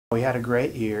We had a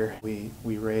great year. We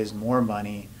raised more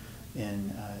money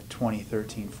in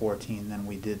 2013-14 than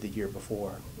we did the year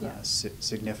before,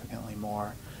 significantly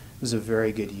more. It was a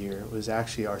very good year. It was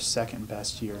actually our second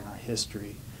best year in our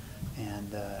history,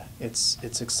 and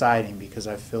it's exciting because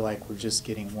I feel like we're just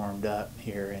getting warmed up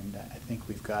here, and I think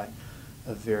we've got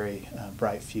a very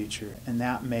bright future, and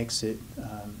that makes it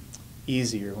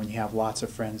easier when you have lots of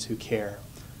friends who care.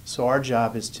 So our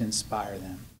job is to inspire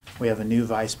them. We have a new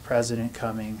vice president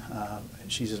coming.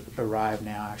 She's arrived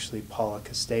now, actually, Paula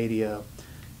Castadio,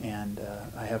 and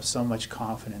I have so much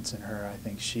confidence in her. I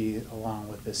think she, along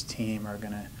with this team, are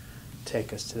going to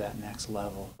take us to that next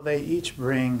level. They each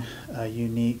bring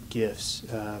unique gifts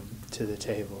to the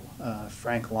table.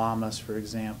 Frank Lamas, for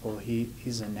example,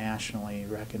 he's a nationally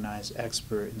recognized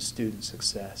expert in student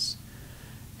success.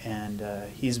 And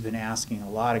he's been asking a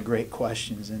lot of great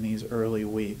questions in these early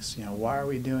weeks. You know, why are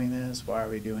we doing this? Why are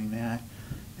we doing that?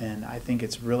 And I think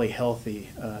it's really healthy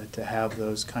to have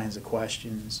those kinds of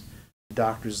questions.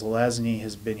 Dr. Zalesny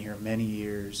has been here many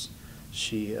years.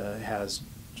 She has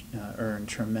earned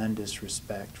tremendous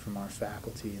respect from our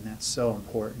faculty, and that's so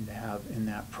important to have in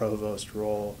that provost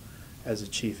role as a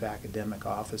chief academic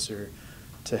officer,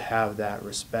 to have that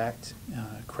respect,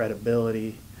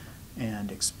 credibility,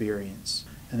 and experience.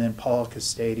 And then Paul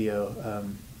Castadio,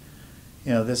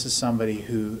 you know, this is somebody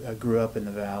who grew up in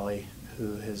the Valley,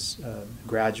 who has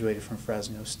graduated from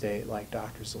Fresno State like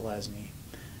Dr. Zalesny,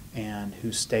 and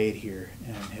who stayed here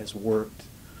and has worked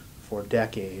for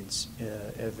decades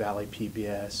at Valley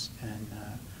PBS. And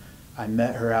I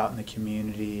met her out in the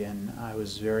community, and I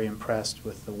was very impressed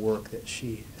with the work that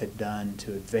she had done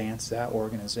to advance that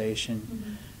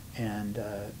organization. Mm-hmm. And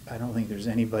I don't think there's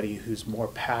anybody who's more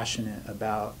passionate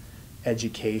about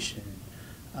education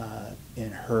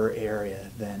in her area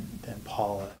than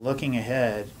Paula. Looking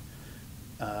ahead,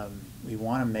 we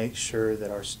want to make sure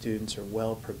that our students are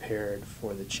well prepared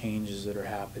for the changes that are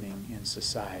happening in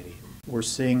society. We're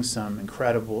seeing some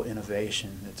incredible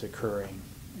innovation that's occurring,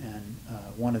 and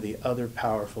one of the other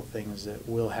powerful things that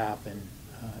will happen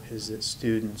is that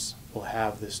students will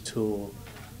have this tool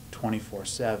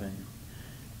 24/7,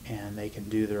 and they can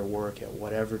do their work at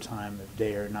whatever time of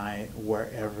day or night,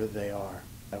 wherever they are.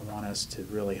 I want us to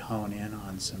really hone in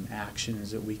on some actions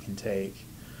that we can take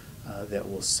that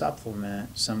will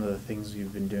supplement some of the things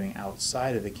we've been doing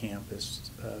outside of the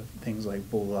campus, things like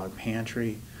Bulldog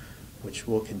Pantry, which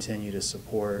we'll continue to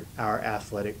support. Our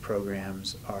athletic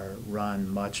programs are run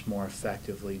much more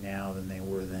effectively now than they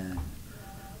were then.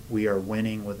 We are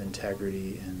winning with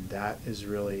integrity, and that is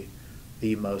really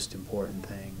the most important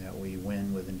thing, that we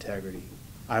win with integrity.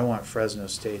 I want Fresno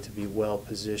State to be well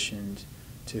positioned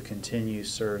to continue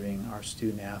serving our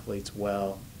student athletes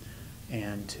well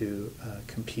and to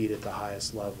compete at the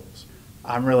highest levels.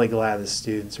 I'm really glad the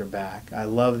students are back. I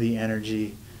love the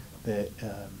energy that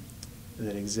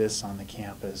exists on the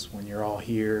campus when you're all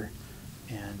here,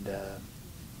 and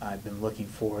I've been looking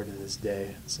forward to this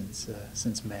day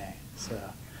since May.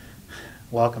 So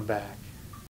welcome back.